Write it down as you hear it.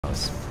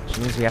close. Which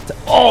means we have to.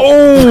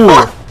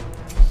 Oh!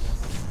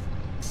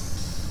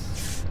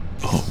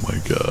 Oh my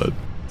god.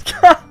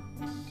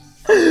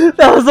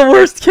 That was the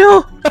worst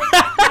kill.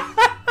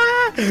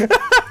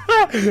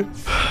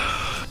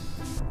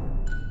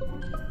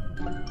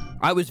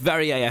 I was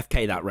very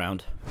AFK that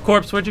round.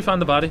 Corpse, where'd you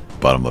find the body?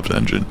 Bottom left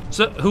engine.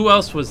 So who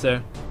else was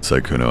there?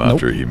 SYKKUNO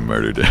after he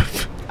murdered him.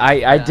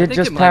 I did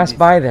just pass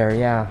by there,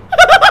 yeah.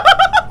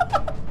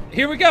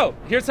 Here we go.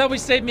 Here's how we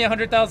saved me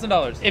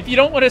 $100,000. If you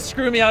don't want to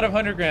screw me out of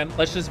 100 grand,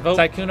 let's just vote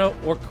SYKKUNO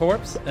or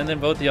Corpse and then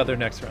vote the other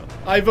next round.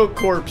 I vote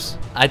Corpse.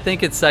 I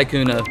think it's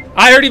SYKKUNO.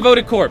 I already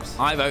voted Corpse.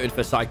 I voted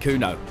for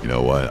SYKKUNO. You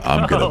know what?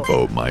 I'm gonna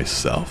vote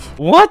myself.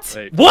 What?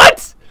 Wait.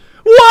 What?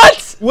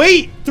 What?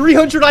 Wait,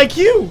 300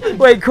 IQ.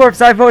 Wait, Corpse,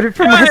 I voted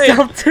for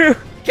myself too.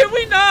 Can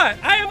we not?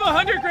 I have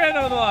 100 grand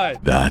on the line.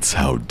 That's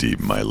how deep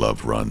my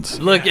love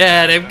runs. Look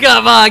at him.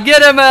 Come on,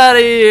 get him out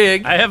of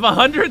here. I have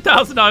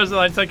 $100,000 on the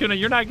line. SYKKUNO,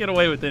 you're not getting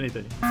away with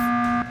anything.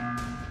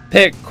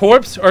 Pick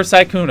Corpse or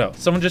SYKKUNO.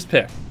 Someone just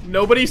pick.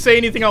 Nobody say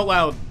anything out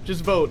loud.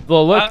 Just vote.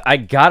 Well, look, I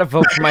gotta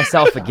vote for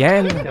myself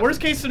again.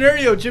 Worst case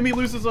scenario, Jimmy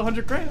loses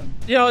 100 grand.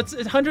 You know, it's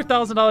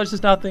 $100,000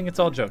 is nothing. It's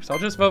all jokes. I'll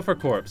just vote for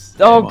Corpse.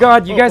 Oh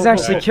God, you guys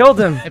actually killed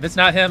him. If it's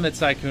not him, it's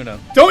SYKKUNO.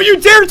 Don't you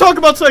dare talk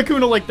about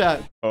SYKKUNO like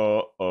that.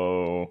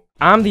 Uh-oh.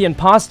 I'm the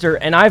imposter,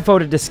 and I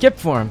voted to skip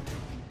for him.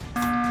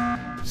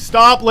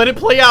 Stop. Let it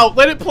play out.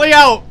 Let it play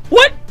out.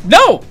 What?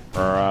 No!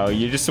 Bro,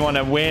 you just want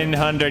to win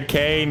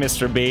 100K,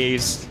 Mr.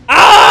 Beast.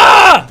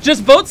 Ah!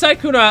 Just vote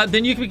SYKKUNO out,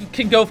 then you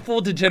can go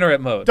full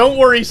degenerate mode. Don't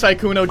worry,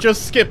 SYKKUNO.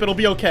 Just skip. It'll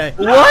be okay.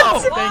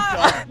 What? Thank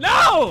God.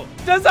 No!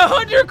 Does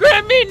 100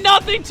 grand mean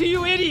nothing to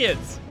you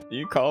idiots?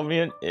 You call me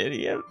an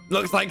idiot?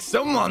 Looks like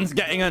someone's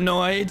getting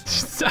annoyed.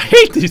 I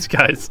hate these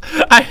guys.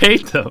 I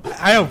hate them.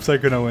 I hope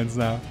SYKKUNO wins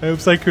now. I hope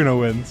SYKKUNO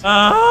wins.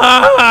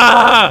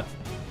 Ah!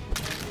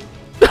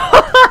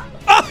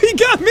 Oh, he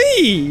got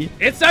me!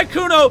 It's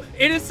SYKKUNO.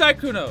 It is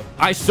SYKKUNO.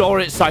 I saw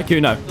it,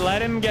 SYKKUNO.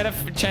 Let him get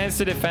a chance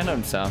to defend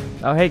himself.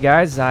 Oh, hey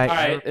guys, All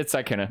right, it's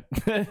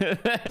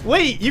SYKKUNO.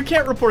 Wait, you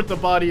can't report the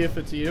body if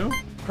it's you.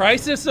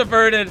 Crisis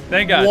averted.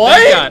 Thank God.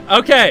 What? Thank God.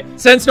 Okay,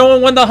 since no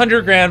one won the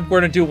 100 grand,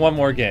 we're gonna do one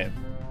more game.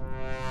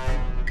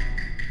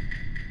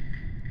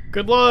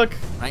 Good luck.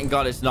 Thank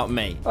God it's not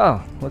me.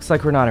 Oh, looks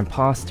like we're not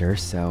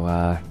imposters, so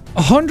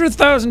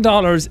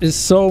 $100,000 is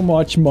so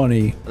much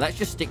money. Let's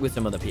just stick with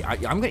some other people.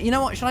 I'm gonna. You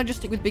know what? Should I just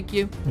stick with Big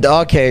Q?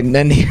 Okay, and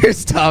then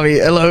here's Tommy.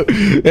 Hello.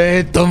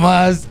 Hey,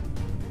 Tomas.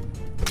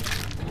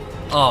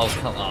 Oh,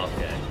 come on.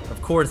 Okay.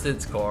 Of course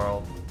it's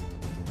Carl.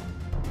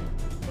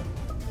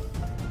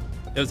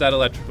 It was that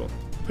electrical.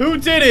 Who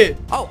did it?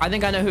 Oh, I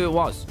think I know who it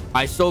was.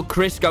 I saw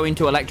Chris go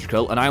into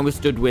electrical, and I was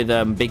stood with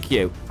Big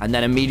Q. And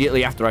then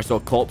immediately after, I saw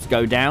Corpse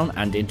go down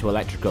and into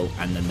electrical,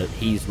 and then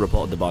he's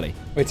reported the body.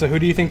 Wait, so who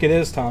do you think it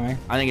is, Tommy?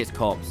 I think it's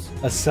Corpse.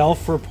 A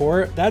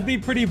self-report? That'd be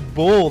pretty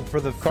bold for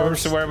the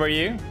Corpse, first... where were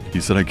you?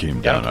 He said I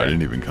came down. okay. I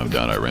didn't even come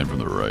down. I ran from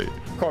the right.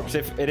 Corpse,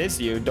 if it is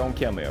you, don't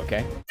kill me,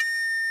 okay?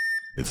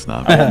 It's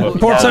not me.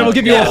 Corpse, I will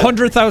give you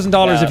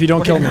 $100,000 if you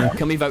don't kill me.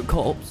 Can we vote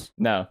Corpse?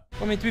 No.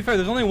 I mean, to be fair,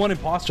 there's only one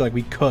imposter. Like,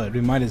 we could. We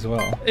might as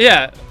well.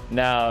 Yeah.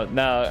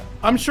 No.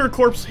 I'm sure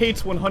Corpse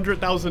hates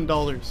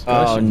 $100,000.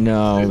 Oh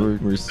no,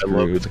 we're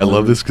screwed. I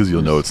love this because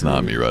you'll know it's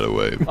not me right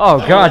away.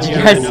 oh God, you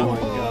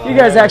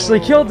guys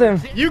actually killed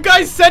him. You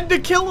guys said to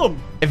kill him.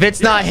 If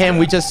it's not him,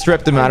 we just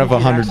stripped him out of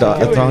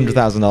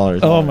 $100,000.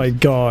 Oh my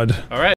God. All right.